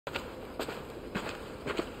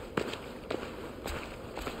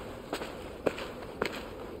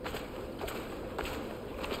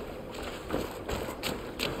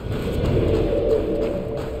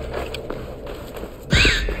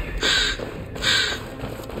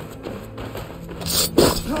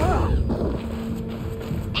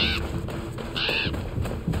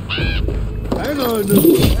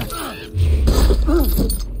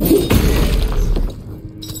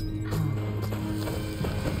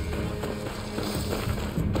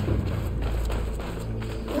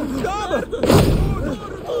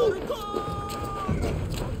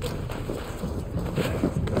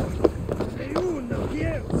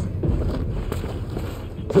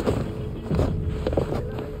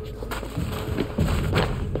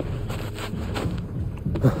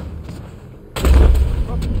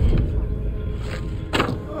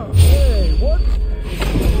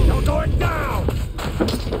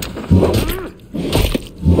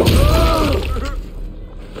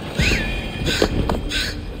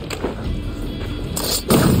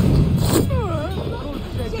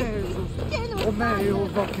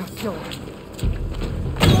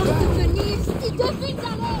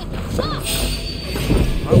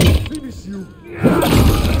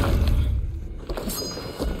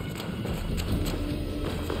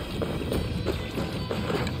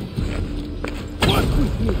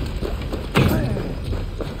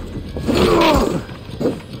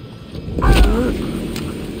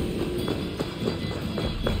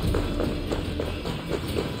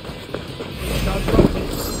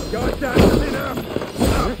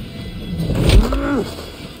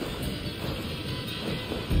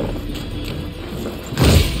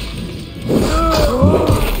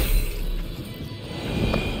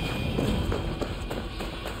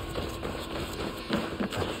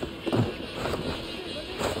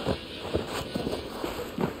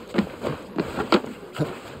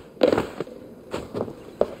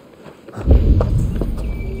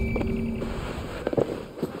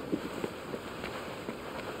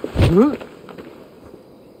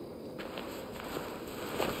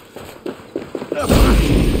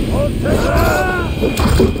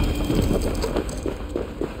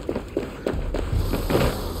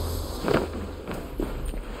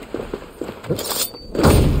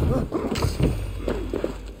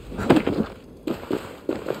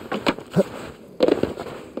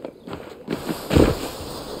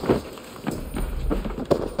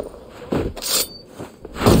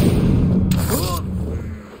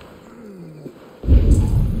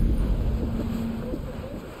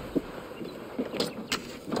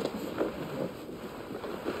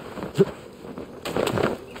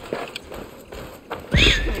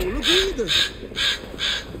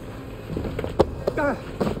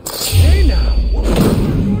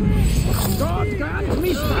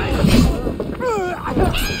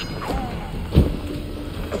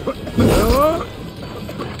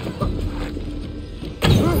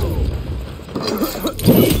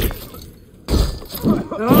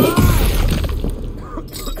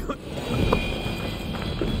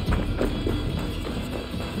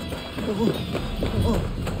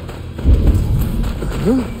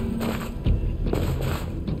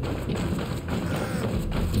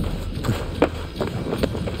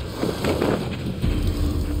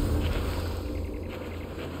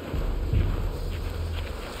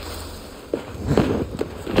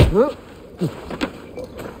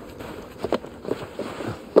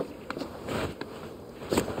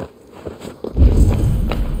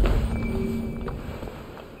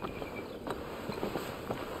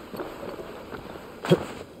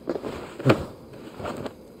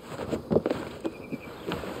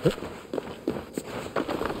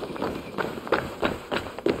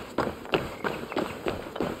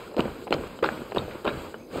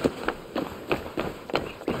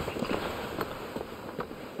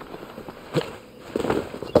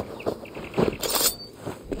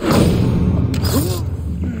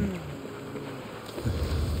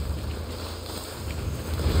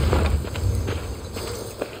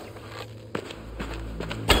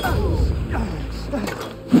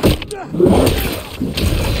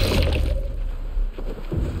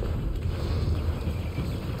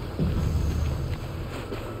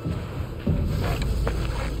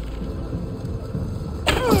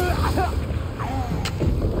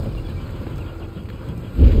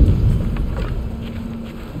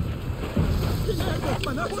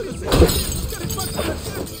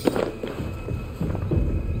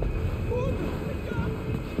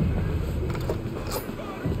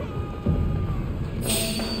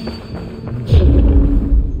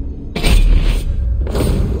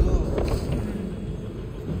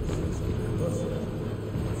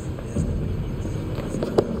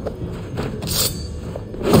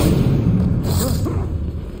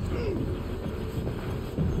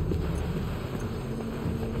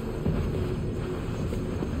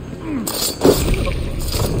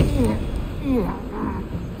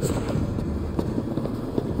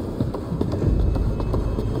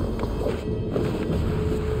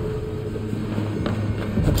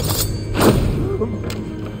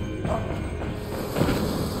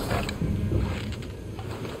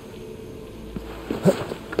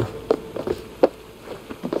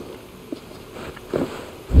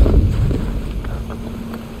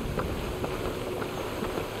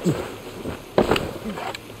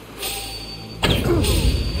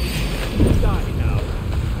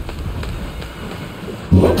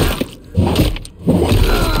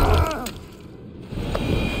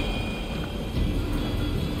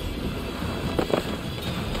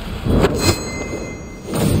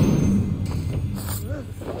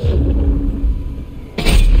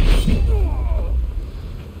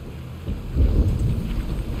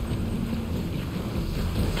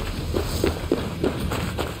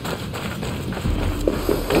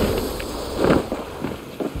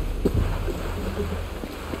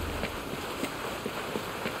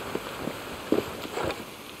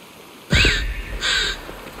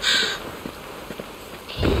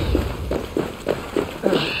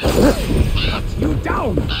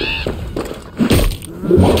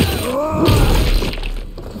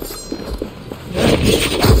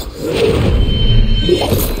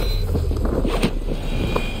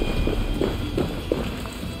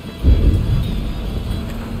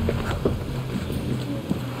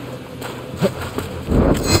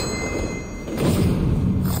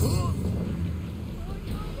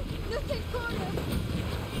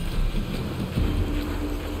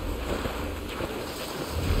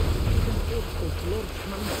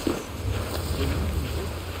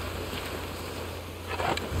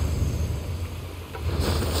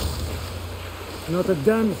Not a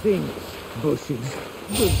damn thing. Bushes.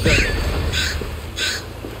 Good God.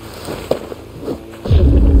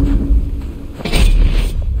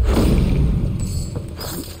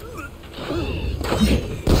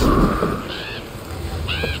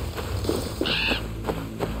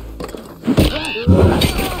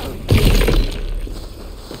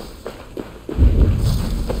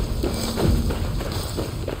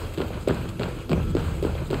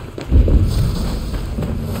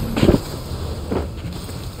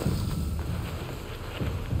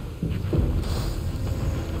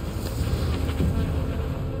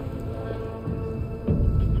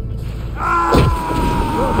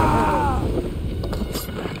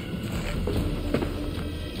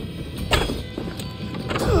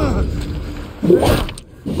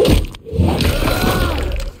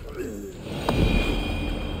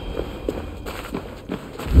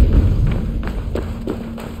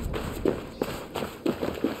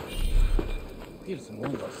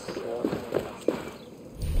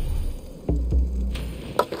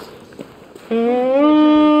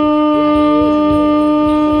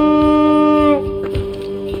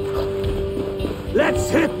 Let's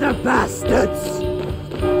hit the bastards!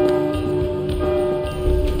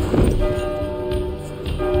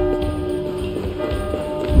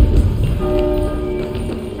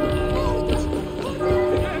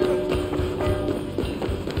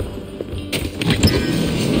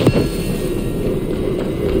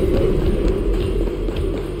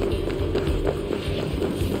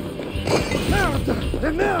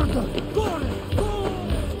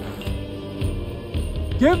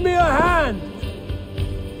 Give me a hand!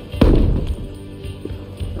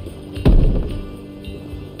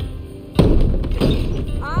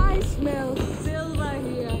 I smell silver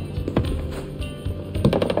here.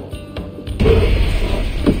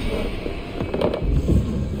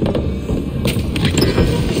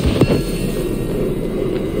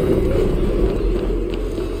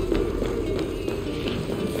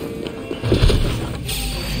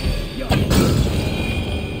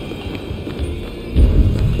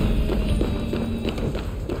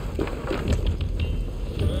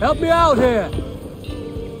 Help me out here!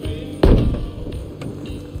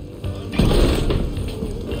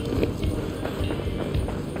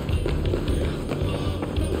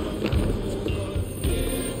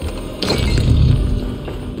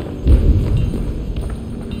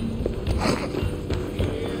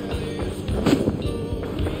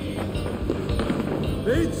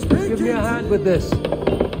 Give me a hand with this.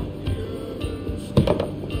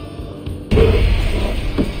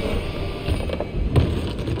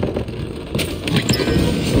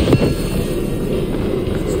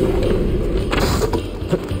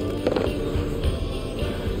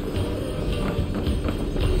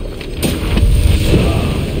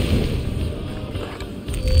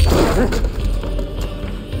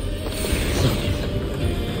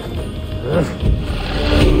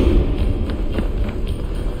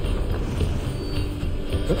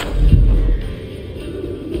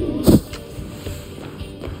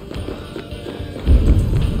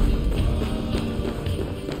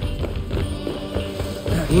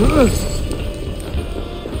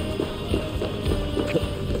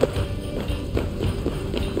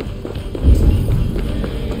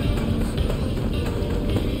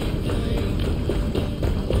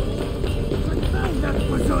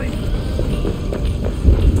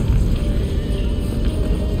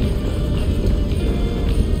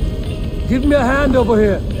 Give me a hand over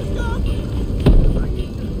here.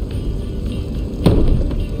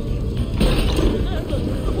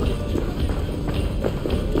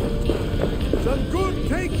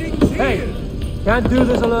 Can't do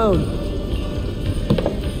this alone.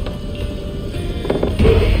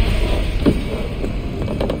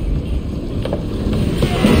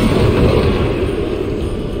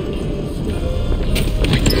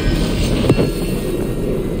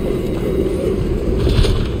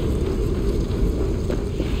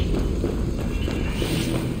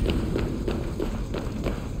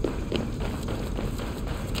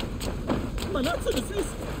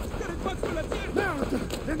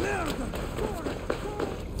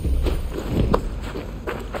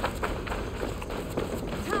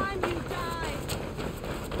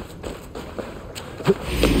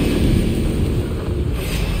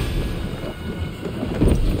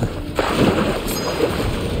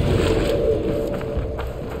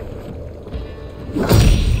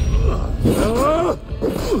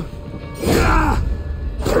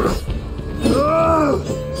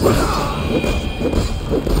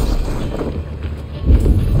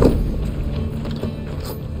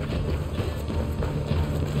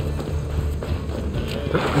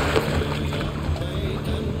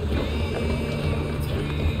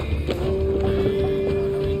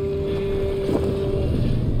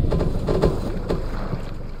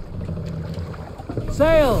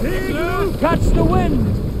 Sail! Catch the wind!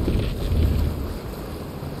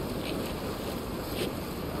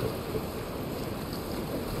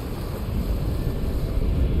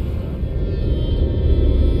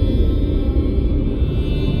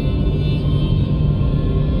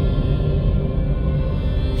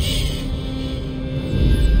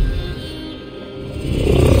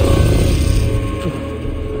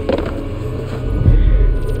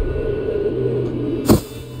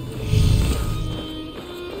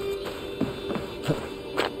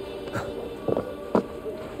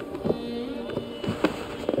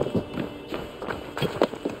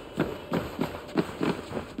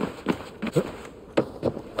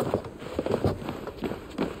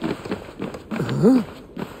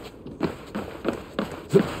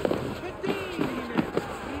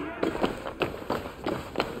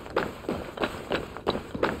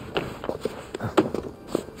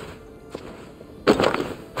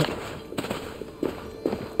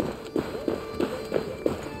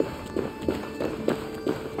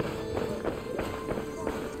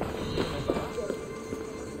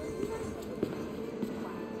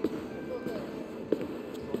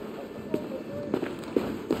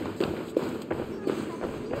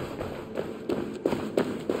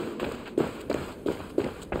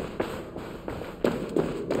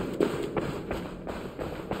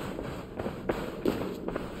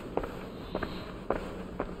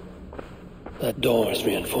 That door is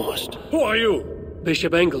reinforced. Who are you?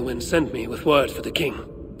 Bishop Engelwin sent me with word for the king.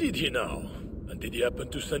 Did he now? And did he happen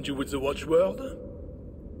to send you with the watchword?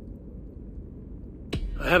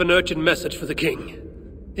 I have an urgent message for the king.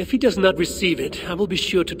 If he does not receive it, I will be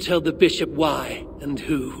sure to tell the bishop why and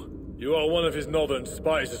who. You are one of his northern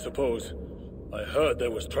spies, I suppose. I heard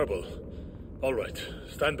there was trouble. All right,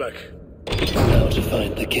 stand back. Now to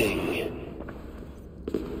find the king.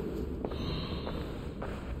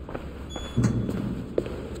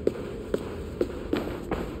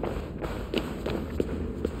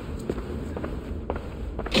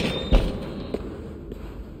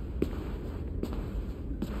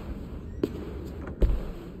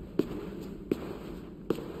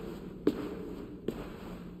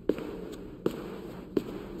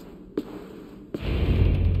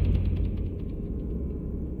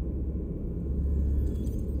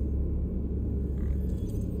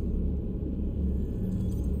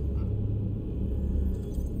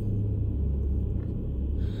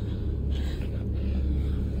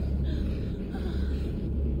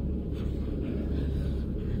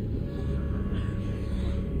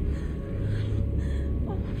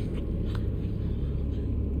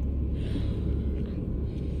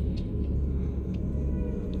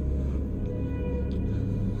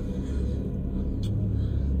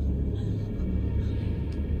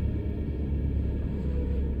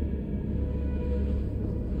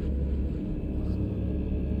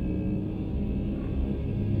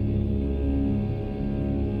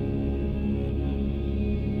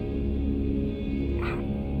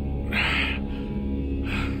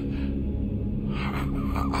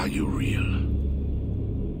 Are you real?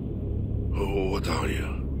 Oh, what are you?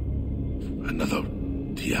 Another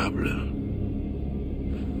Diable?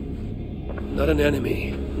 Not an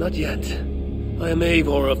enemy, not yet. I am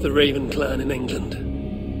Eivor of the Raven clan in England.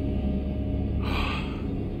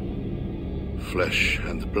 Flesh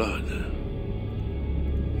and blood.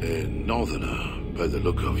 A northerner, by the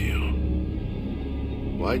look of you.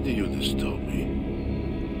 Why do you disturb me?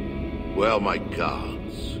 Where are my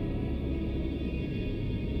cards?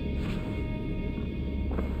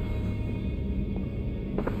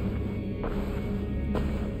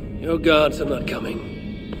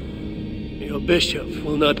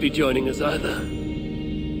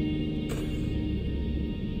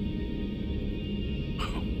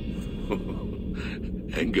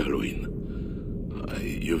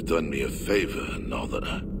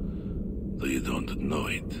 know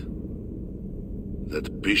it.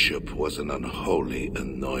 That bishop was an unholy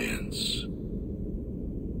annoyance.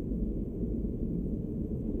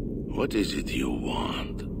 What is it you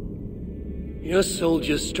want? Your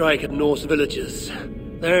soldiers strike at Norse villages.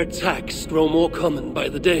 Their attacks grow more common by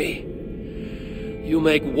the day. You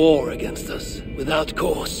make war against us, without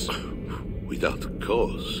cause. Without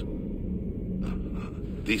cause?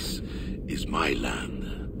 This is my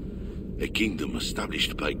land. A kingdom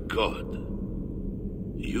established by God.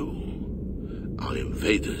 You are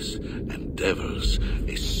invaders and devils,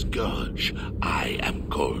 a scourge I am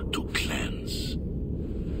called to cleanse.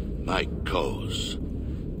 My cause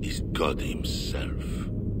is God himself.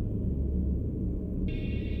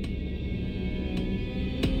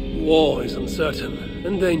 War is uncertain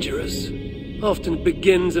and dangerous. Often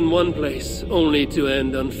begins in one place, only to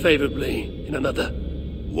end unfavorably in another.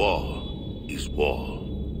 War is war.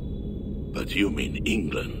 But you mean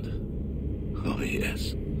England? Oh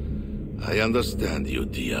yes. I understand you,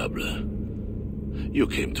 Diable. You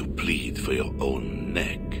came to plead for your own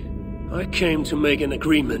neck. I came to make an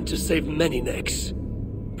agreement to save many necks.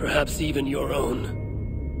 Perhaps even your own.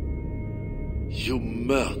 You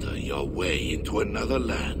murder your way into another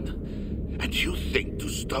land, and you think to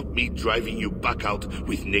stop me driving you back out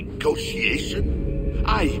with negotiation?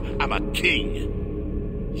 I am a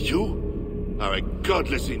king. You are a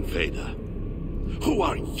godless invader. Who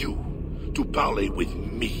are you to parley with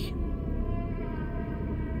me?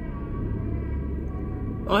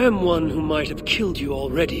 I am one who might have killed you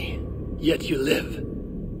already, yet you live.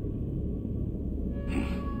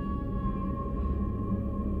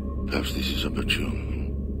 Perhaps this is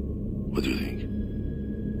opportune. What do you think?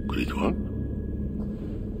 Could it work?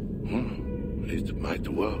 It might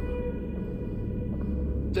work.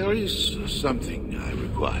 There is something I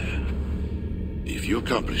require. If you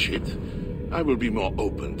accomplish it, I will be more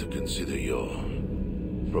open to consider your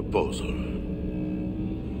proposal.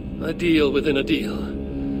 A deal within a deal.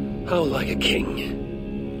 How like a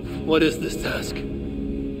king. What is this task?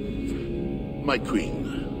 My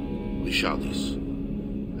queen, Richardis,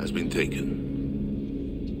 has been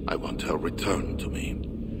taken. I want her returned to me.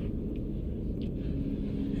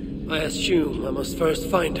 I assume I must first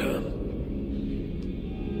find her.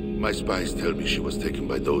 My spies tell me she was taken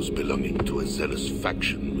by those belonging to a zealous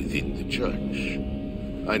faction within the church.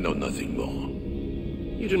 I know nothing more.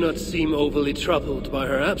 You do not seem overly troubled by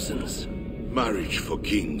her absence. Marriage for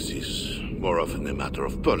kings is more often a matter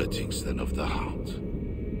of politics than of the heart.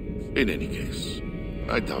 In any case,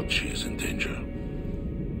 I doubt she is in danger.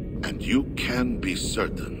 And you can be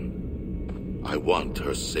certain I want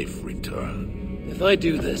her safe return. If I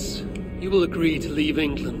do this, you will agree to leave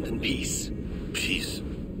England in peace. Peace?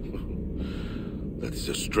 That is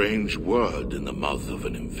a strange word in the mouth of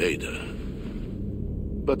an invader.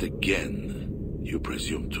 But again, you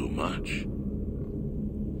presume too much.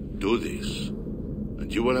 Do this,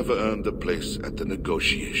 and you will have earned a place at the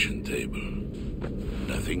negotiation table.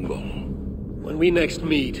 Nothing more. When we next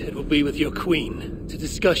meet, it will be with your queen, to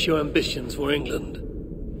discuss your ambitions for England.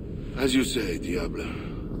 As you say, Diable.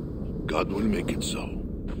 God will make it so.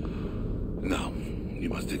 Now, you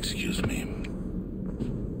must excuse me.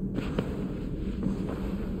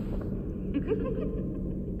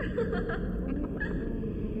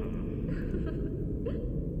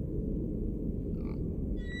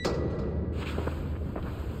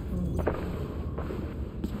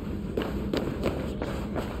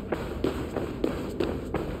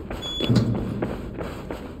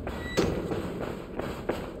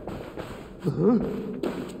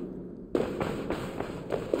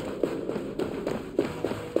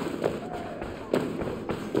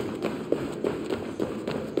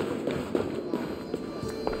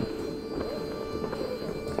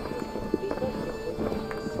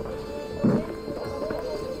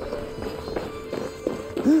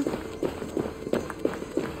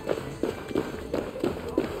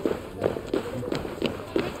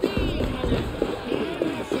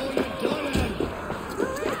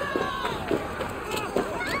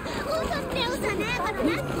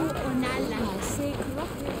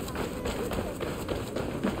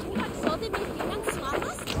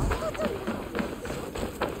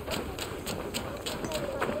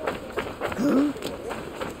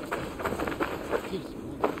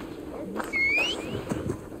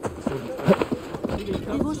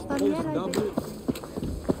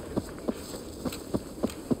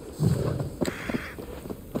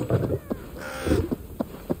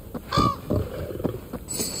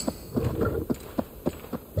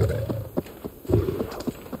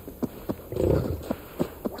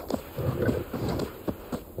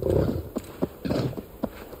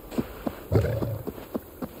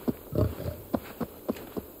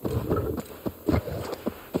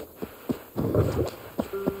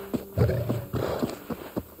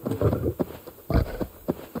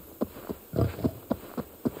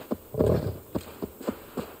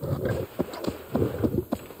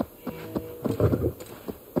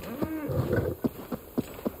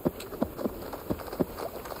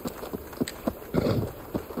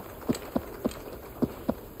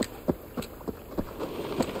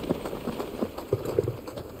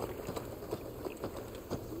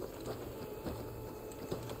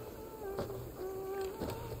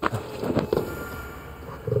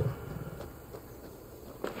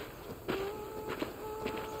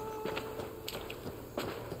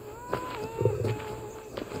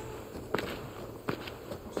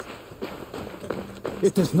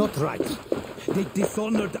 It is not right. They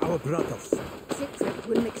dishonored our brothers. Siegfried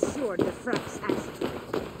will make sure the Franks answer to it.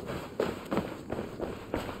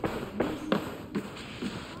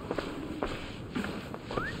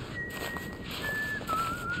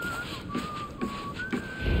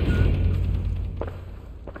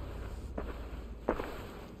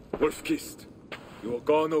 Wolf-Kissed, you were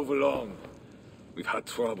gone over long. We've had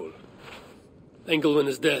trouble. Engelwin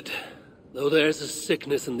is dead. Though there's a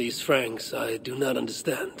sickness in these Franks I do not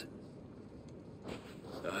understand.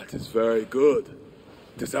 That is very good.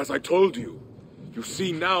 It is as I told you. You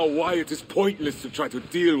see now why it is pointless to try to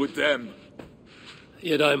deal with them.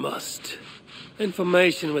 Yet I must.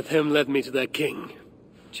 Information with him led me to their king.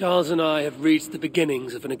 Charles and I have reached the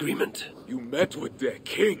beginnings of an agreement. You met with their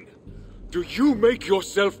king? Do you make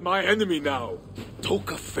yourself my enemy now?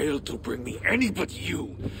 Toka failed to bring me any but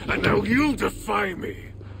you, and now you defy me!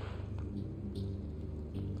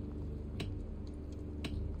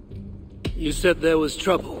 You said there was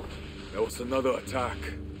trouble. There was another attack.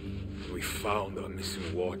 We found our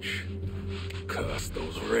missing watch. Curse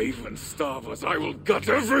those raven starvers, I will gut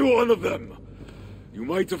every one of them! You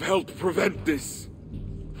might have helped prevent this.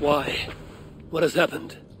 Why? What has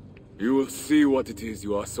happened? You will see what it is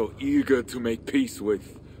you are so eager to make peace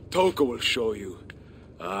with. Toka will show you.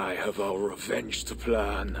 I have our revenge to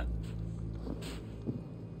plan.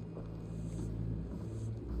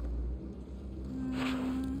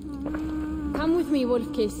 Come with me,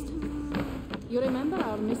 Wolf-Kissed. You remember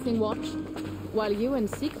our missing watch? While you and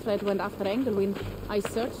Siegfried went after Engelwin, I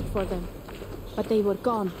searched for them. But they were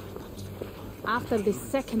gone. After the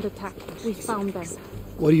second attack, we found them.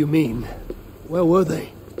 What do you mean? Where were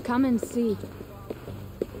they? Come and see.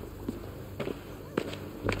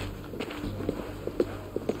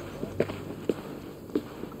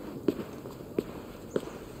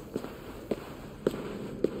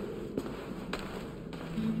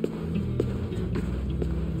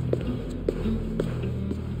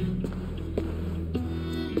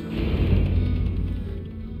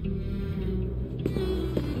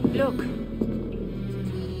 Look.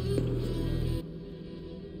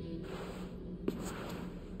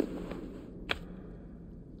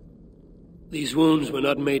 These wounds were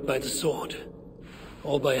not made by the sword,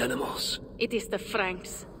 or by animals. It is the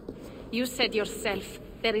Franks. You said yourself,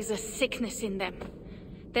 there is a sickness in them.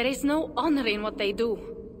 There is no honor in what they do.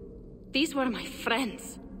 These were my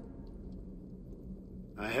friends.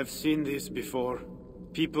 I have seen this before.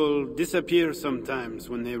 People disappear sometimes.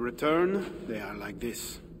 When they return, they are like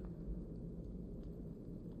this.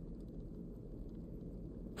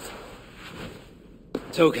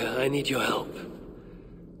 Toka, I need your help.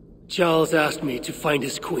 Charles asked me to find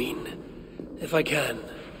his queen. If I can,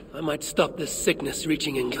 I might stop this sickness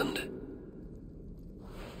reaching England.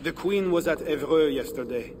 The queen was at Evreux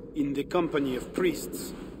yesterday, in the company of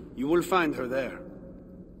priests. You will find her there.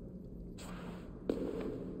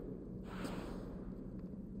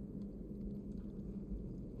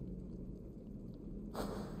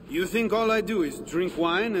 You think all I do is drink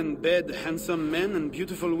wine and bed handsome men and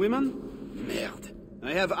beautiful women? Merde.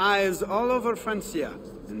 I have eyes all over Francia,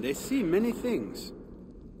 and they see many things.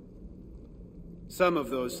 Some of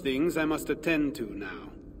those things I must attend to now.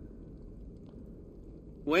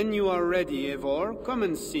 When you are ready, Eivor, come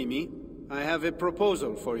and see me. I have a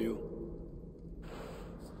proposal for you.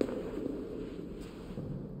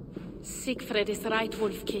 Siegfried is right,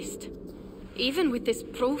 Wolf-Kissed. Even with this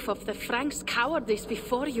proof of the Franks' cowardice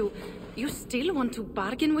before you, you still want to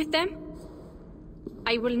bargain with them?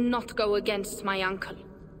 I will not go against my uncle.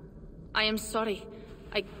 I am sorry.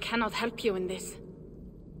 I cannot help you in this.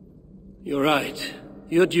 You're right.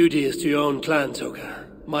 Your duty is to your own clan, Toka.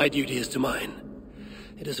 My duty is to mine.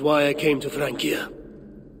 It is why I came to Francia.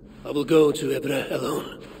 I will go to Evreux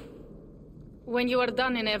alone. When you are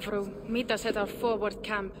done in Evreux, meet us at our forward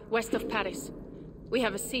camp, west of Paris. We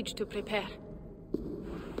have a siege to prepare.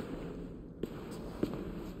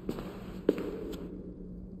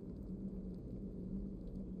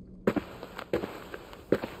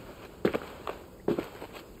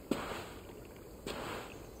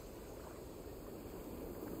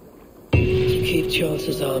 To keep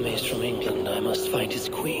Charles's armies from England, I must find his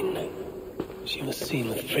queen. She was seen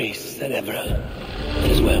with priests at Evreux. That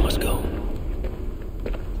is where I must go.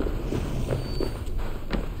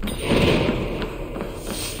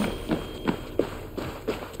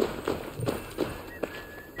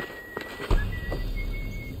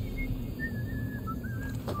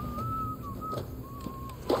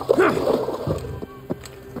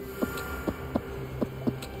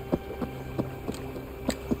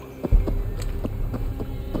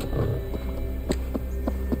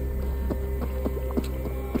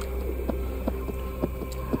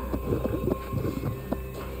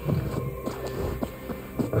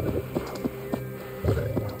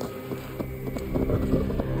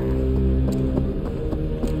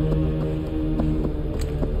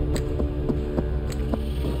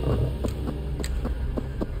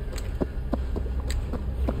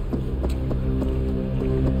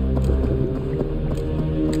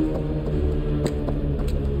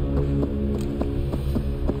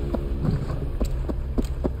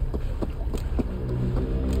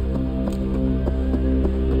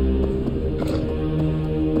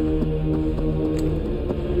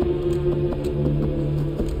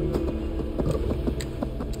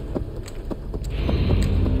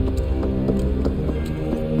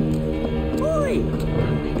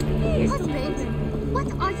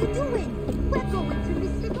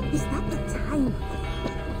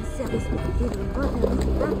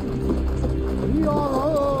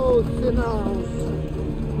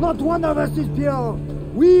 Not one of us is pure.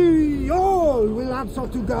 We all will answer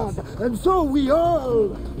to God, and so we all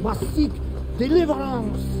must seek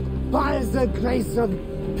deliverance by the grace of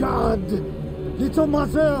God. Little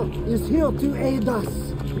Mother is here to aid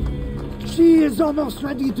us. She is almost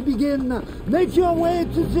ready to begin. Make your way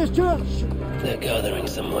to the church. They're gathering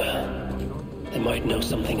somewhere. They might know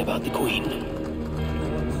something about the Queen.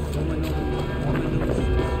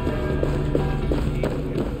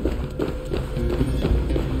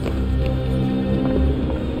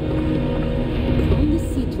 Find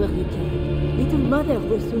a seat where you can. Little Mother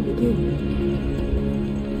will soon begin.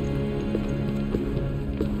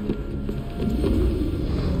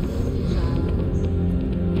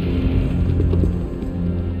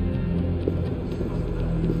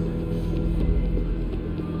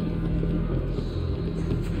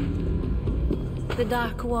 The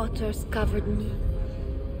dark waters covered me.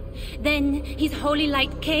 Then his holy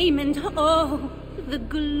light came, and oh, the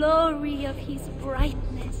glory of his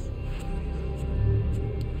brightness.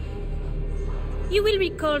 You will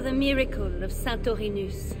recall the miracle of Saint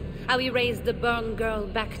Aurinus, how he raised the burned girl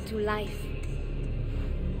back to life.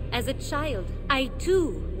 As a child, I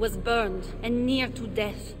too was burned and near to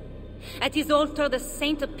death. At his altar the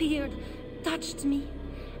saint appeared, touched me,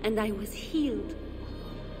 and I was healed.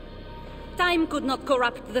 Time could not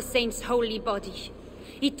corrupt the saint's holy body.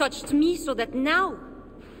 He touched me so that now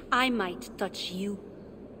I might touch you.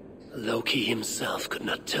 Loki himself could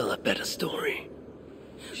not tell a better story.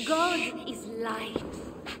 God is light.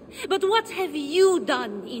 But what have you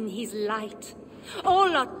done in his light?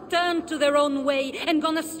 All are turned to their own way and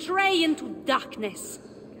gone astray into darkness.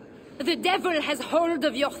 The devil has hold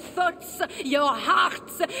of your thoughts, your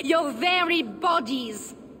hearts, your very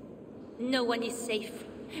bodies. No one is safe,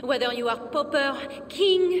 whether you are pauper,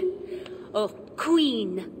 king, or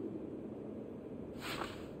queen.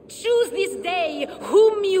 Choose this day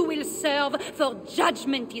whom you will serve, for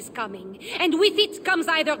judgment is coming, and with it comes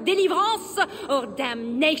either deliverance or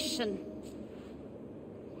damnation.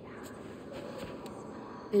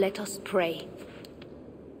 Let us pray.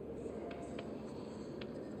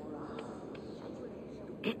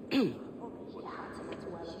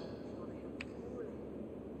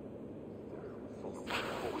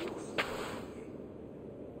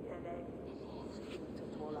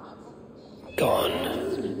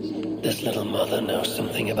 Gone. This little mother knows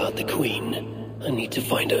something about the Queen. I need to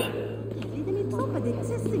find her.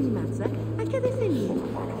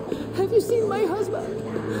 Have you seen my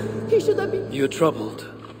husband? He should have been... You're troubled.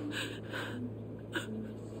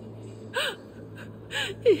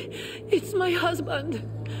 It's my husband.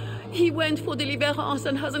 He went for deliverance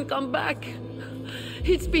and hasn't come back.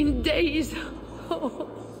 It's been days. Oh,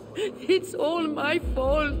 it's all my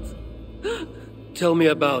fault. Tell me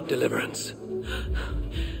about deliverance.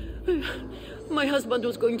 My husband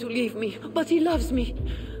was going to leave me, but he loves me.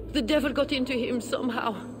 The devil got into him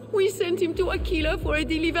somehow. We sent him to Aquila for a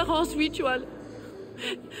deliverance ritual.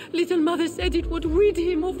 Little Mother said it would rid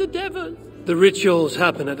him of the devil. The rituals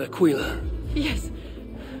happen at Aquila. Yes.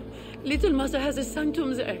 Little Mother has a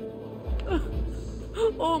sanctum there.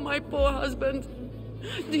 Oh, my poor husband.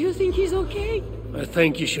 Do you think he's okay? I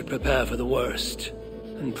think you should prepare for the worst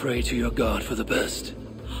and pray to your God for the best.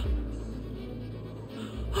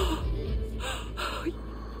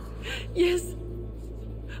 Yes,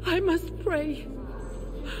 I must pray.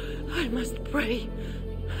 I must pray.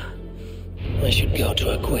 I should go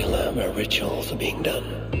to Aquila where rituals are being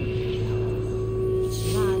done.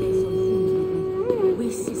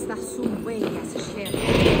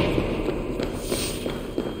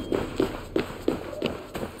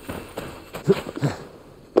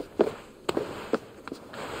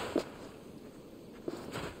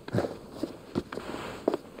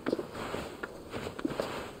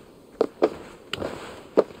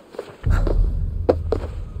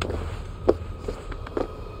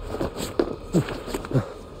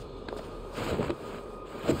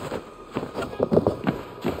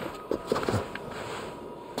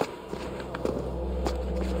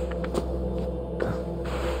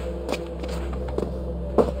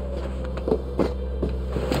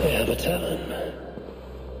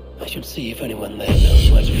 See if anyone there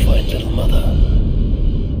knows where to find little mother.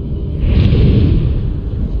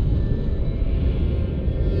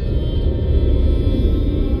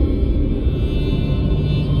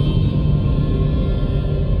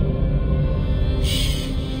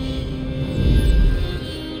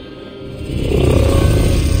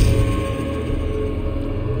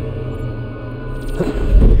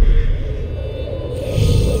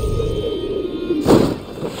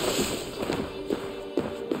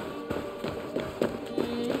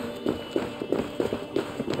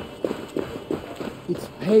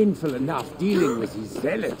 painful enough dealing with these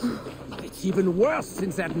zealots. It's even worse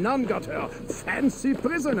since that nun got her fancy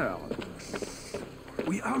prisoner.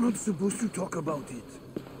 We are not supposed to talk about it.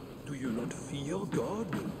 Do you not fear God?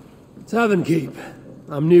 Tavern Keep.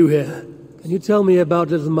 I'm new here. Can you tell me about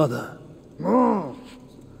Little Mother? Oh,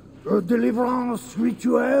 deliverance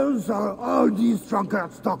rituals are all these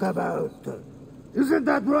drunkards talk about. Isn't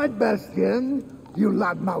that right, Bastien? You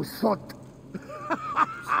loudmouth shot.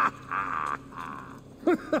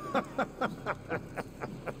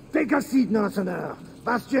 Take a seat, Northerner.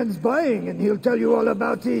 Bastien's buying and he'll tell you all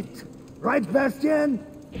about it. Right, Bastien?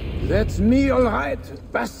 That's me, all right.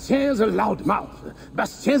 Bastien's a loudmouth.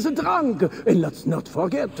 Bastien's a drunk. And let's not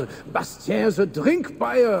forget, Bastien's a drink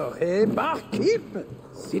buyer, eh, barkeep?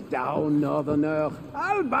 Sit down, Northerner.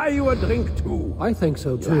 I'll buy you a drink, too. I think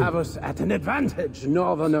so, too. You have us at an advantage,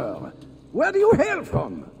 Northerner. Where do you hail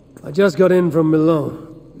from? I just got in from Milan.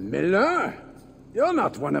 Milan? You're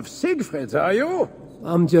not one of Siegfried's, are you?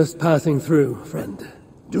 I'm just passing through, friend.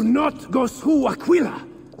 Do not go through Aquila.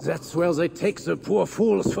 That's where they take the poor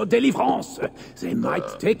fools for deliverance. They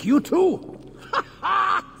might take you too.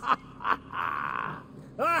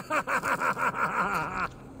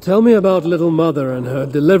 Tell me about Little Mother and her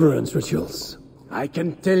deliverance rituals. I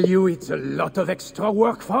can tell you it's a lot of extra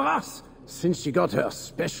work for us. Since she got her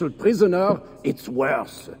special prisoner, it's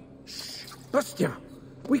worse. Shh, Bastien,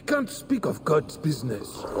 we can't speak of God's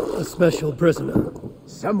business. A special prisoner.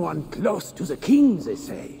 Someone close to the king, they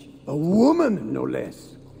say. A woman, no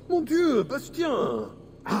less. Mon Dieu, Bastien!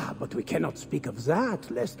 Ah, but we cannot speak of that,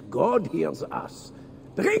 lest God hears us.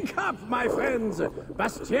 Drink up, my friends!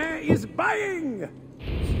 Bastien is buying!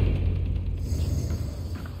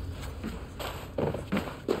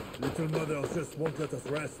 Little Mother just won't let us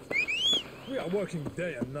rest. We are working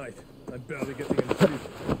day and night. I'm barely getting any sleep.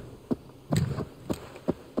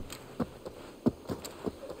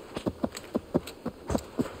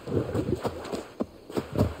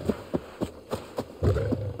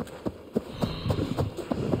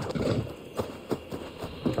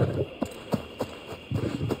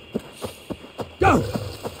 Go!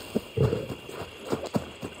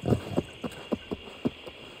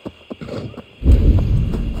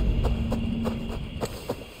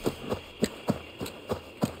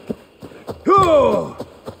 Go!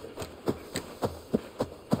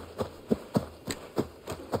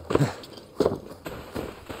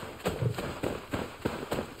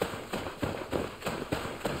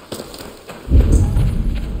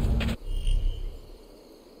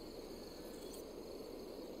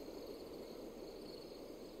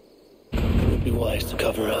 It would be wise to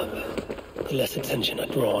cover up. The less attention I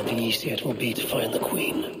draw, the easier it will be to find the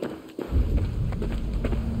Queen.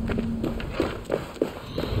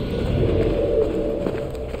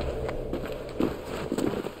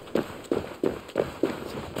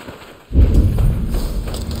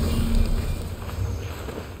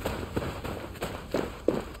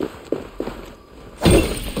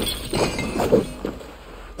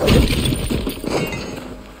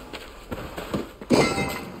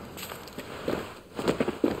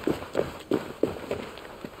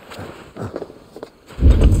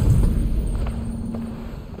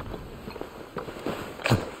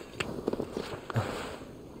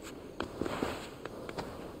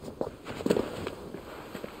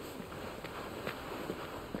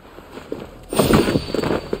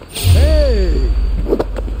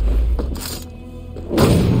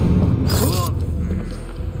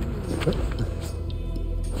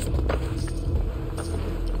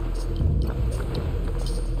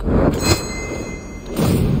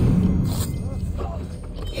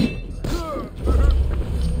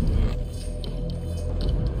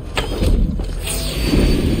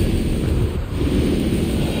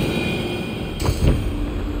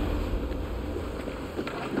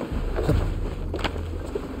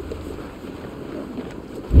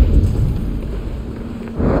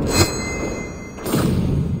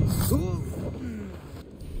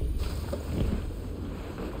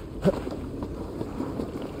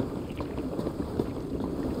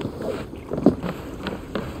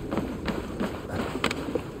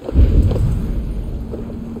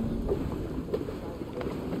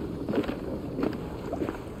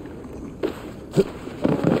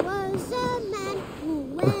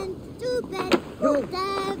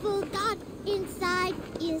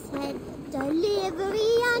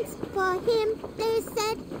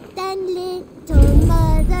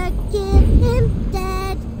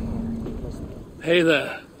 Hey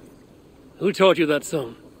there. Who taught you that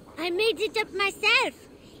song? I made it up myself.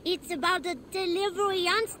 It's about the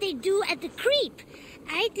deliverance they do at the creep.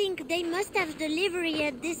 I think they must have delivery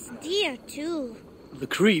at this deer, too. The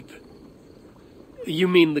creep? You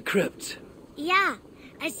mean the crypt? Yeah,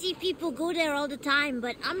 I see people go there all the time,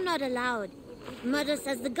 but I'm not allowed. Mother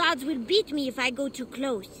says the gods will beat me if I go too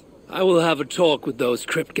close. I will have a talk with those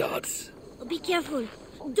crypt gods. Be careful.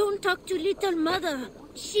 Don't talk to little mother.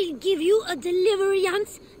 She'll give you a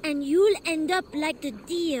deliverance, and you'll end up like the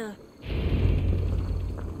deer.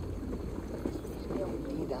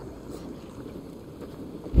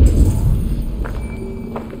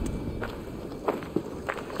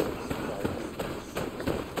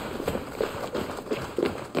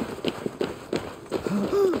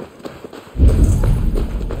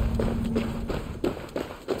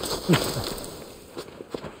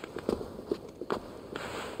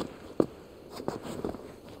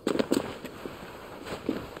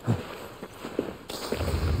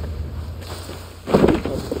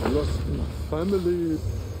 Family,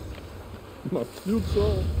 my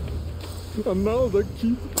future, and now the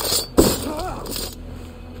key.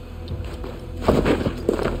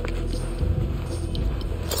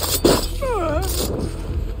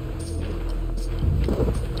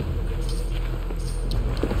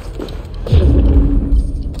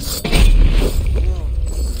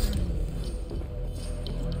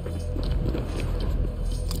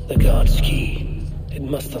 The guard's key. It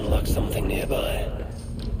must unlock something nearby.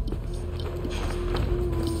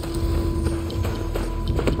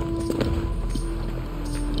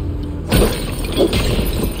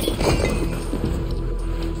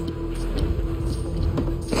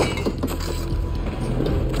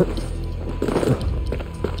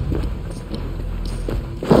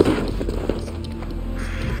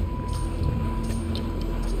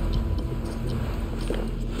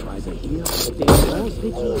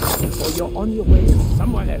 Or you're on your way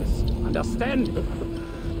somewhere else. Understand?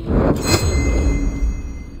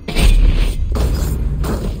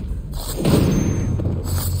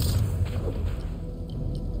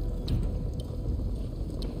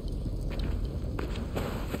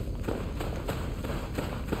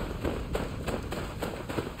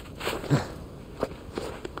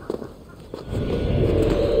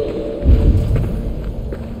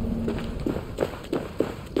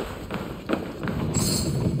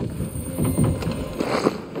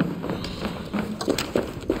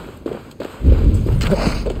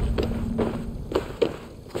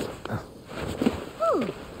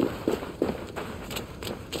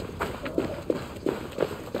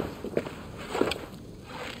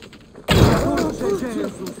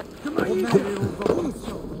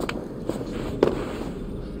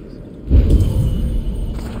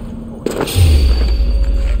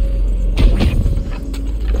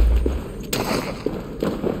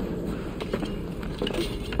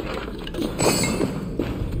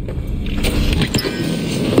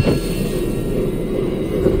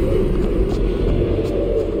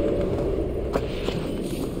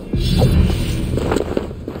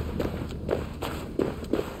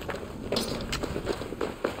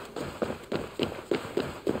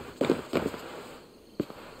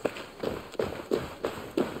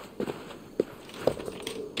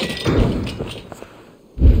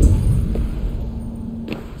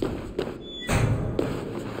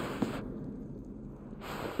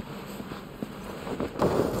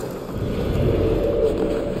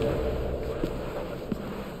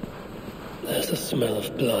 The smell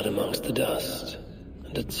of blood amongst the dust,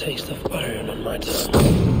 and a taste of iron on my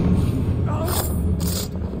tongue.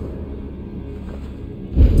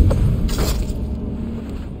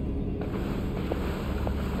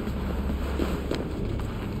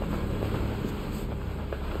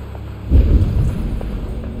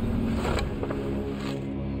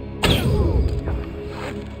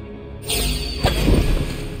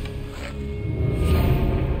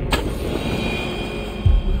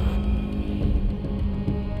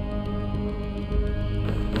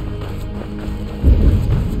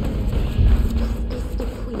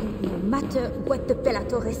 What the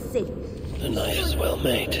Bellator say. The knife is well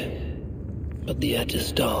made, but the edge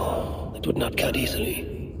is dull. It would not cut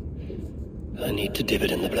easily. I need to dip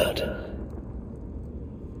it in the blood.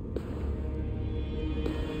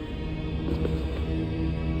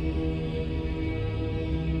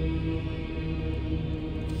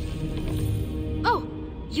 Oh,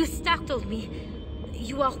 you startled me.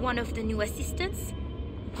 You are one of the new assistants?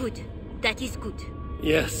 Good. That is good.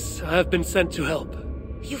 Yes, I have been sent to help.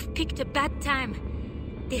 You've picked a bad time.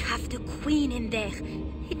 They have the Queen in there.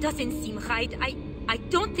 It doesn't seem right. I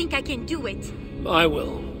don't think I can do it. I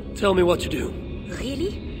will. Tell me what to do.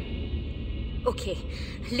 Really? Okay.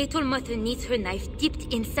 Little Mother needs her knife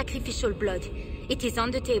dipped in sacrificial blood. It is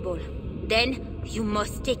on the table. Then, you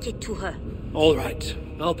must take it to her. All right.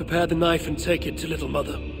 I'll prepare the knife and take it to Little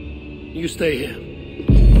Mother. You stay here.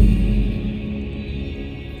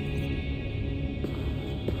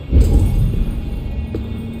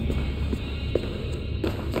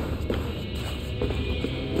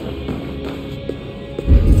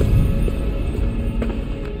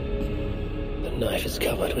 knife is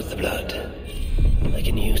covered with the blood. I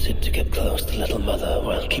can use it to get close to Little Mother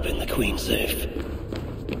while keeping the Queen safe.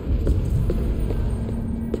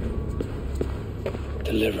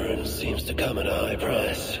 Deliverance seems to come at a high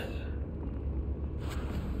price.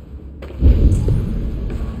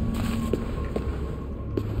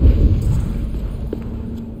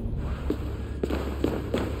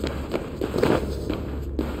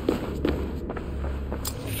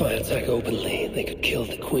 If I attack openly, they could kill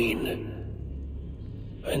the Queen.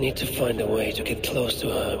 I need to find a way to get close to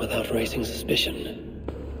her without raising suspicion.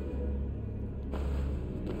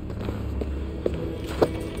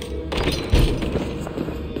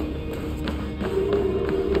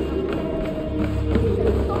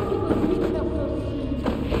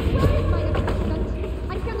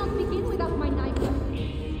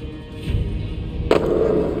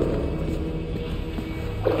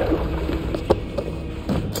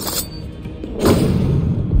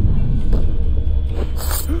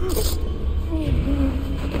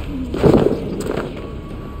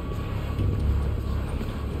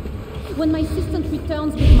 When my assistant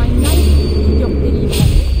returns with my knife, your deliverance.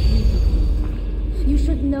 You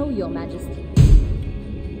should know, Your Majesty.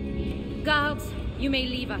 Guards, you may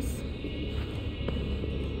leave us.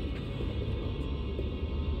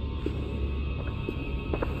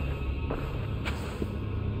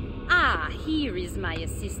 Ah, here is my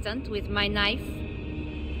assistant with my knife.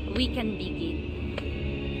 We can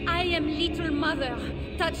begin. I am Little Mother,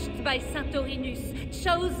 touched by Santorinus,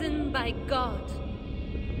 chosen by God.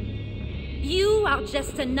 You are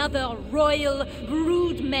just another royal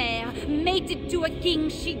broodmare, mated to a king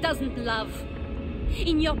she doesn't love.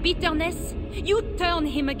 In your bitterness, you turn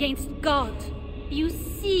him against God. You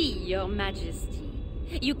see, Your Majesty,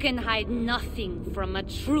 you can hide nothing from a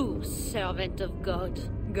true servant of God.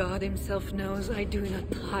 God himself knows I do not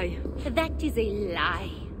try. That is a lie.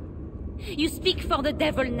 You speak for the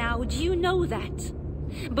devil now, do you know that?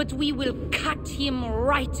 But we will cut him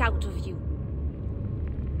right out of you.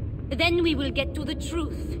 Then we will get to the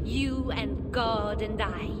truth, you and God and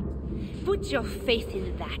I. Put your faith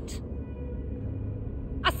in that.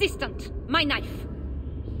 Assistant, my knife.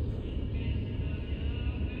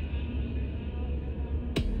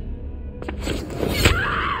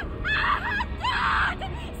 God!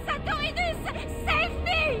 Santorinus, save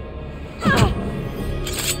me!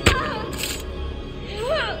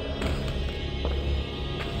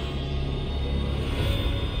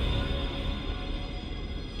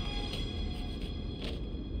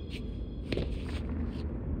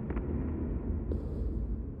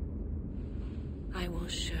 I will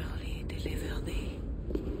surely deliver thee,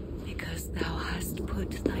 because thou hast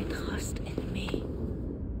put thy trust in me.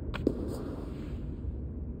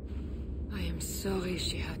 I am sorry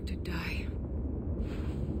she had to die.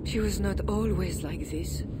 She was not always like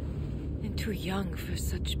this, and too young for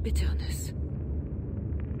such bitterness.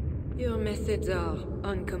 Your methods are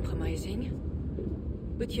uncompromising,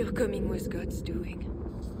 but your coming was God's doing.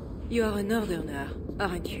 You are a northerner,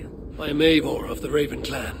 aren't you? I am Eivor of the Raven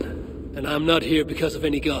clan. And I'm not here because of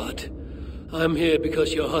any god. I'm here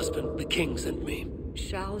because your husband, the king, sent me.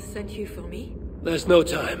 Charles sent you for me? There's no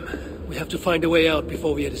time. We have to find a way out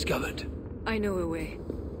before we are discovered. I know a way.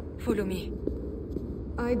 Follow me.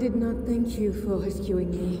 I did not thank you for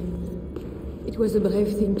rescuing me. It was a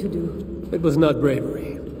brave thing to do. It was not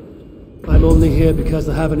bravery. I'm only here because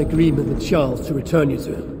I have an agreement with Charles to return you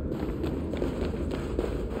to him.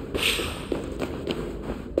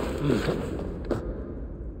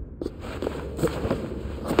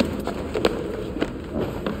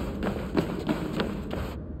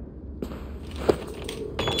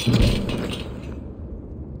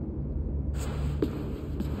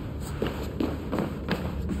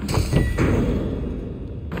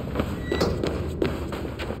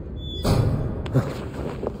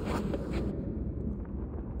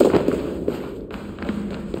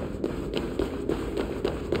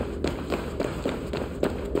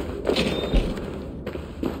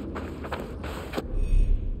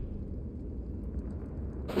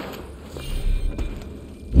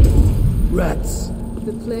 Rats.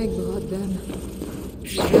 The plague brought them.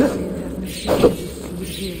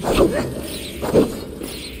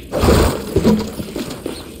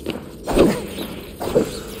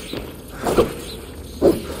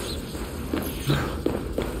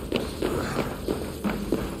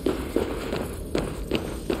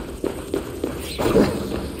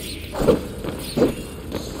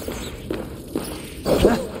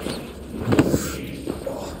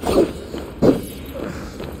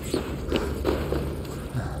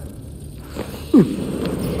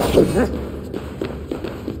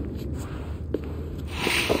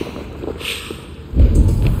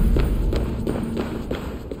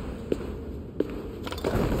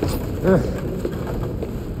 More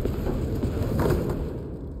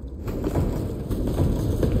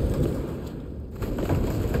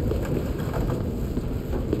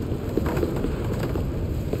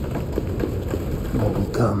will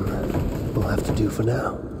come. We'll have to do for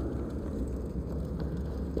now.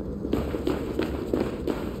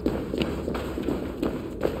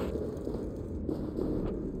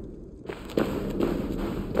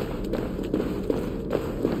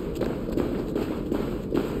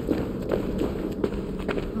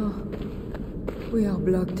 We are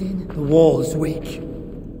blocked in. The wall is weak.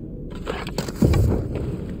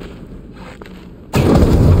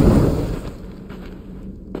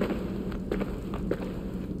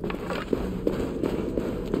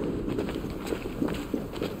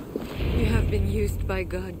 You have been used by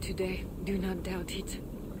God today. Do not doubt it.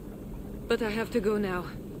 But I have to go now.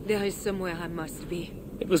 There is somewhere I must be.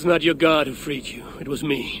 It was not your God who freed you. It was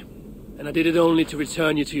me. And I did it only to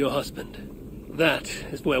return you to your husband. That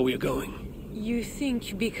is where we are going. You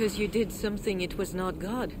think because you did something it was not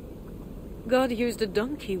God? God used a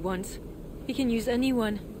donkey once. He can use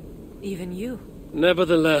anyone. Even you.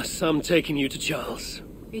 Nevertheless, I'm taking you to Charles.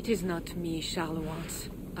 It is not me Charles wants.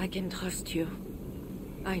 I can trust you.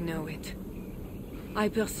 I know it. I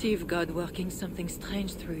perceive God working something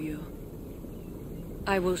strange through you.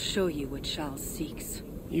 I will show you what Charles seeks.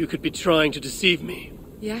 You could be trying to deceive me.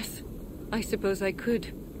 Yes, I suppose I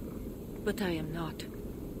could. But I am not.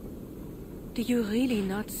 Do you really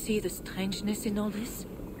not see the strangeness in all this?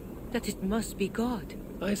 That it must be God?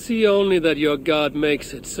 I see only that your God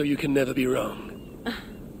makes it so you can never be wrong.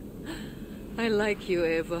 I like you,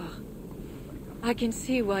 Eivor. I can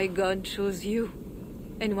see why God chose you,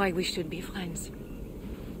 and why we should be friends.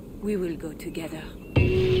 We will go together.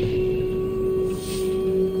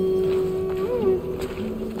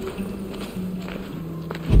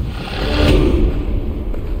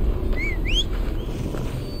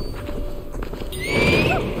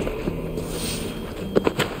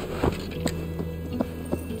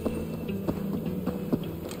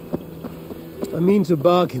 I mean to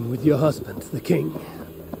bargain with your husband, the king.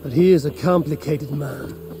 But he is a complicated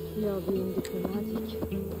man. You're being diplomatic.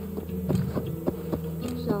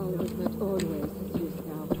 Charles was not always as he is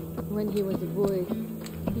now. When he was a boy,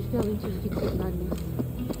 he fell into fits of madness.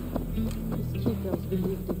 His keepers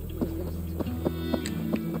believed him possessed.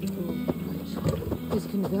 Oh, much. His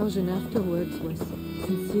conversion afterwards was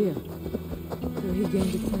sincere. Though he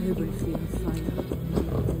gained a terrible fear of fire.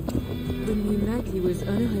 When we met, he was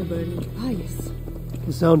honorable and pious.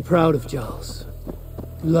 You sound proud of Charles.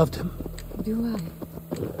 You loved him. Do I?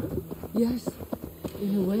 Yes,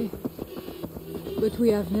 in a way. But we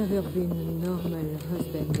have never been a normal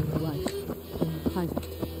husband and wife in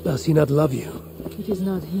private. Does he not love you? It is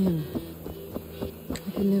not him.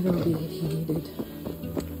 I could never be what he needed.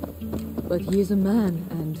 But he is a man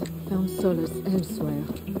and found solace elsewhere.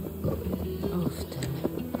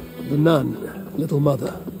 Often. The nun, little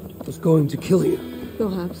mother, was going to kill you.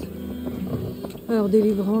 Perhaps. Her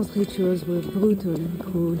deliverance rituals were brutal and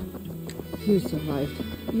cruel. Few survived.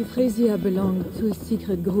 Euphrasia belonged to a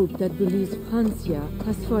secret group that believes Francia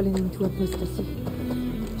has fallen into apostasy.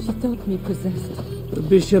 She thought me possessed. The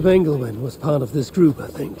Bishop Engelwin was part of this group, I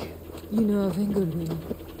think. You know of Engelwin?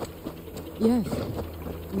 Yes.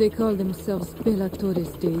 They call themselves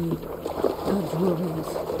Bellatores Dei, God's warriors.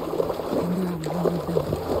 And I am one of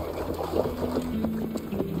them.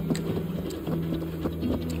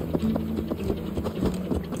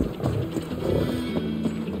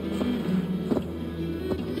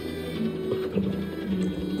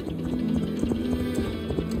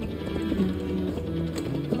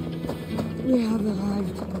 We have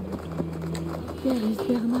arrived. There is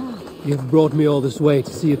Bernard. You have brought me all this way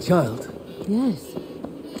to see a child. Yes.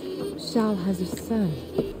 Charles has a son.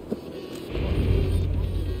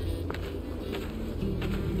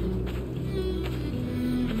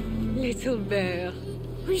 Little bear.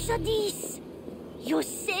 Richardis! You're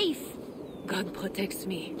safe. God protects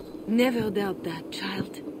me. Never doubt that,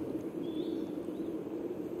 child.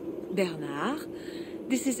 Bernard,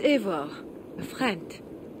 this is Eivor, a friend.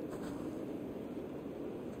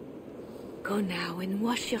 Go now and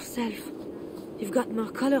wash yourself. You've got more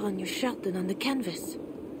color on your shirt than on the canvas.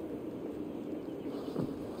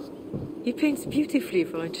 He paints beautifully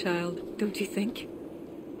for a child, don't you think?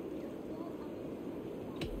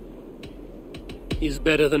 He's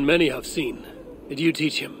better than many I've seen. Did you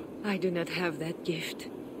teach him? I do not have that gift.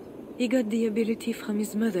 He got the ability from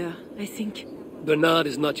his mother, I think. Bernard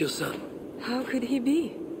is not your son. How could he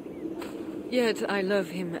be? Yet I love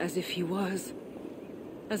him as if he was.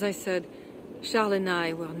 As I said, Charles and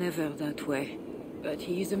I were never that way. But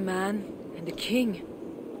he is a man and a king.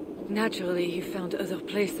 Naturally, he found other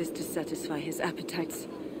places to satisfy his appetites.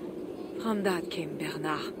 From that came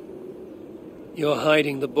Bernard. You're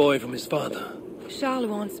hiding the boy from his father. Charles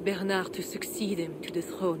wants Bernard to succeed him to the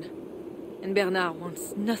throne. And Bernard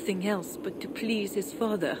wants nothing else but to please his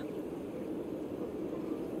father.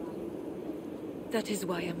 That is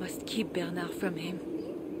why I must keep Bernard from him.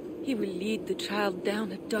 He will lead the child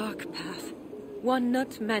down a dark path, one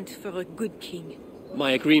not meant for a good king.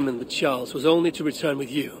 My agreement with Charles was only to return with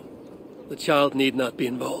you. The child need not be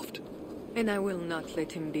involved. And I will not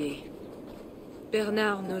let him be.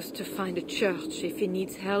 Bernard knows to find a church if he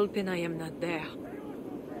needs help and I am not there.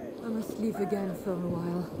 I must leave again for a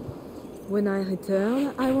while. When I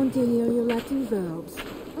return, I want to hear your Latin verbs.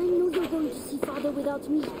 I know you're going to see Father without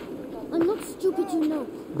me. I'm not stupid, you know.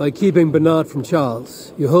 By keeping Bernard from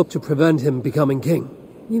Charles, you hope to prevent him becoming king.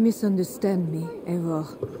 You misunderstand me, Eivor.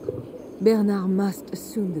 Bernard must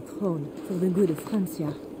assume the throne for the good of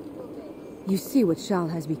Francia. You see what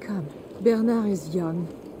Charles has become. Bernard is young,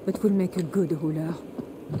 but will make a good ruler.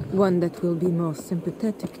 One that will be more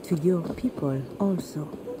sympathetic to your people also.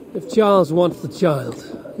 If Charles wants the child,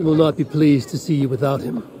 he will not be pleased to see you without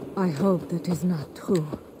him. I hope that is not true.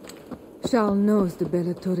 Charles knows the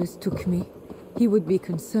Bellatores took me. He would be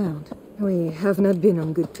concerned. We have not been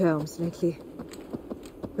on good terms lately.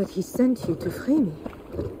 But he sent you to free me.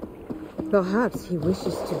 Perhaps he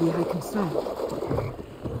wishes to be reconciled.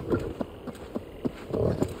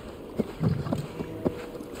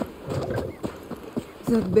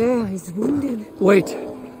 That bear is wounded. Wait.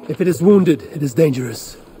 If it is wounded, it is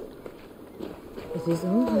dangerous. It is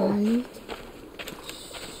all right.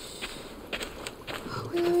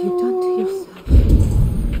 What have you done to yourself?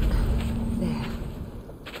 There.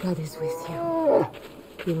 God is with you.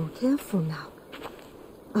 Be more careful now.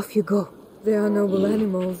 Off you go. They are noble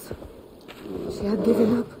animals. She had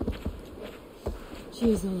given up.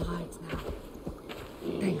 She is all right now.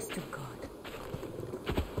 Thanks to God.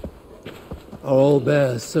 Are all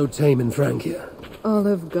bears so tame in Francia? All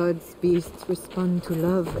of God's beasts respond to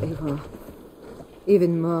love, Eivor.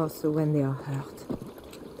 Even more so when they are hurt.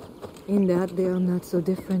 In that they are not so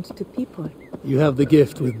different to people. You have the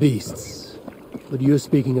gift with beasts. But you're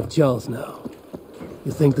speaking of Charles now.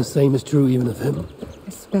 You think the same is true even of him?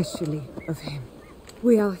 Especially of him.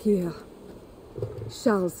 We are here.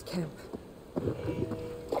 Charles' camp.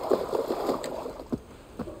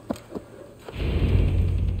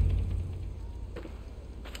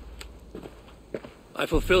 I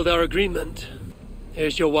fulfilled our agreement.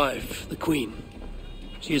 Here's your wife, the Queen.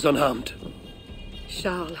 She is unharmed.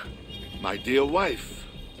 Charles. My dear wife.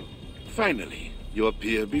 Finally, you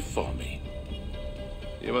appear before me.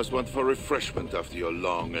 You must want for refreshment after your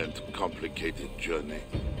long and complicated journey.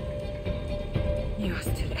 You are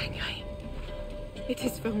still angry. It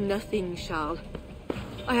is for nothing, Charles.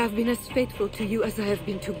 I have been as faithful to you as I have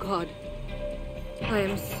been to God. I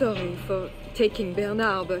am sorry for taking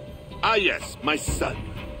Bernard, but... Ah yes, my son.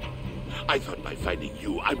 I thought by finding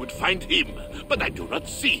you, I would find him, but I do not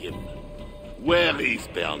see him. Where is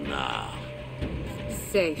Bernard?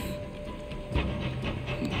 Safe.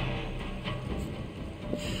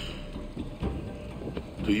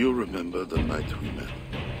 Do you remember the night we met?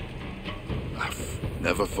 I've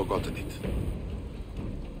never forgotten it.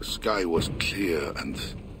 The sky was clear and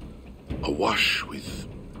awash with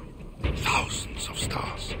thousands of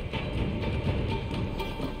stars.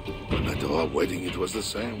 The night of our wedding, it was the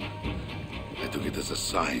same. I took it as a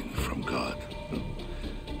sign from God.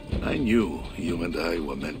 I knew you and I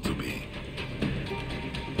were meant to be.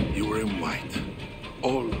 You were in white,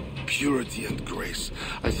 all purity and grace.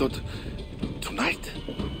 I thought, tonight,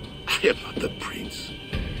 I am not the prince.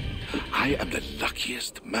 I am the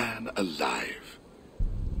luckiest man alive.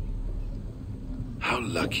 How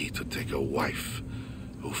lucky to take a wife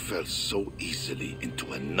who fell so easily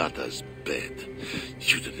into another's bed.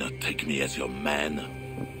 You did not take me as your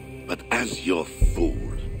man, but as your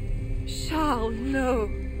fool. Charles, no.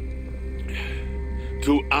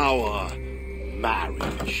 To our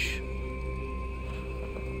marriage.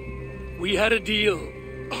 We had a deal.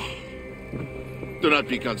 Oh. Do not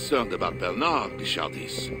be concerned about Bernard,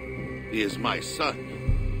 Richardis. He is my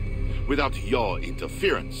son. Without your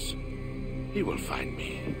interference, he will find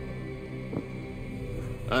me.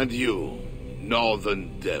 And you,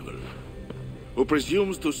 northern devil, who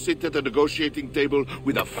presumes to sit at a negotiating table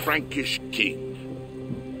with a Frankish king.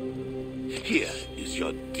 Here is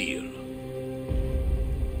your deal.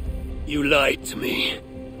 You lied to me.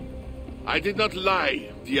 I did not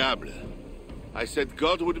lie, Diable. I said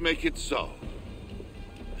God would make it so.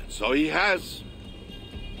 And so he has.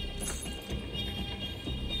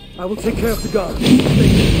 I will take care of the guard.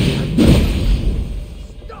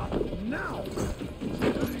 Stop!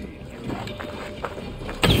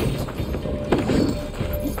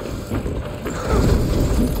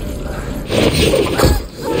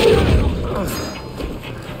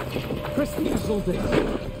 all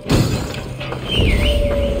day.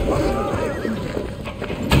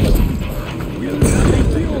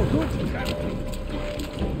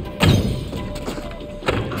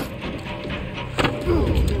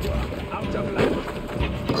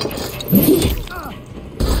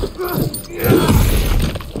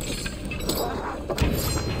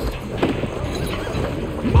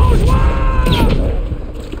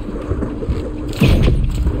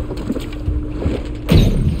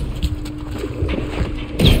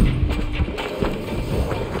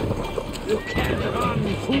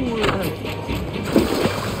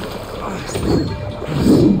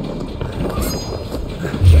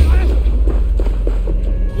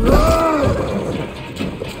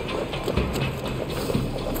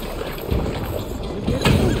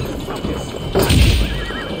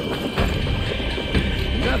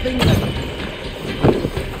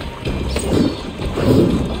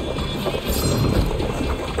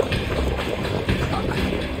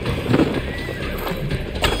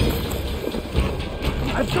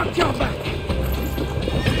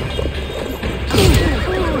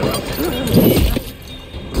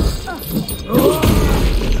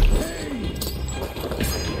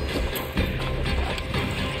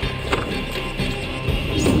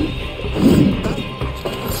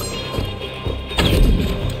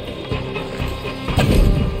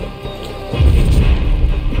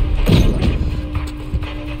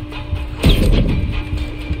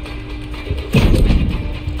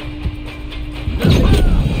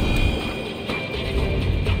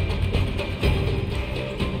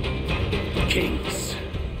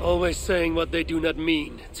 Always saying what they do not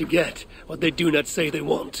mean, to get what they do not say they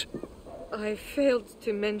want. I failed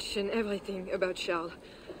to mention everything about Charles.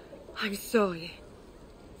 I'm sorry.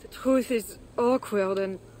 The truth is awkward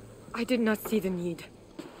and I did not see the need.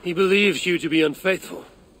 He believes you to be unfaithful.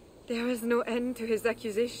 There is no end to his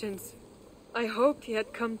accusations. I hoped he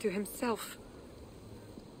had come to himself.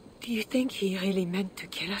 Do you think he really meant to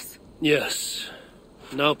kill us? Yes.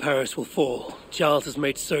 Now Paris will fall. Charles has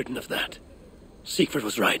made certain of that. Siegfried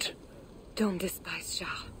was right. Don't despise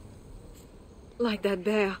Charles. Like that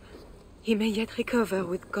bear, he may yet recover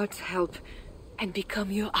with God's help and become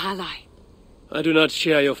your ally. I do not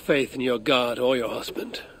share your faith in your God or your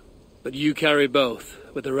husband, but you carry both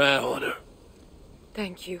with a rare honor.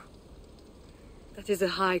 Thank you. That is a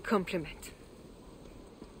high compliment.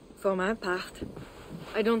 For my part,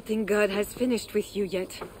 I don't think God has finished with you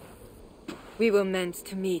yet. We were meant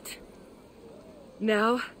to meet.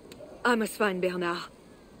 Now, I must find Bernard.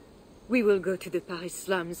 We will go to the Paris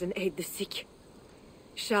slums and aid the sick.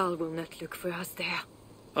 Charles will not look for us there.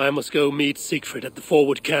 I must go meet Siegfried at the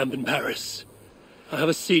forward camp in Paris. I have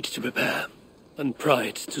a seat to prepare, and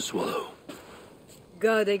pride to swallow.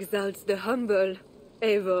 God exalts the humble,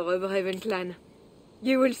 Eivor of Ravenclan.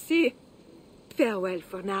 You will see. Farewell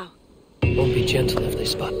for now. Won't be gentle if they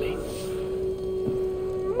spot me.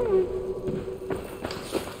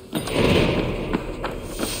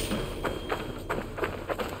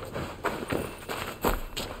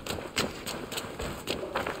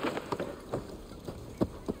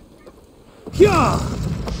 Yeah!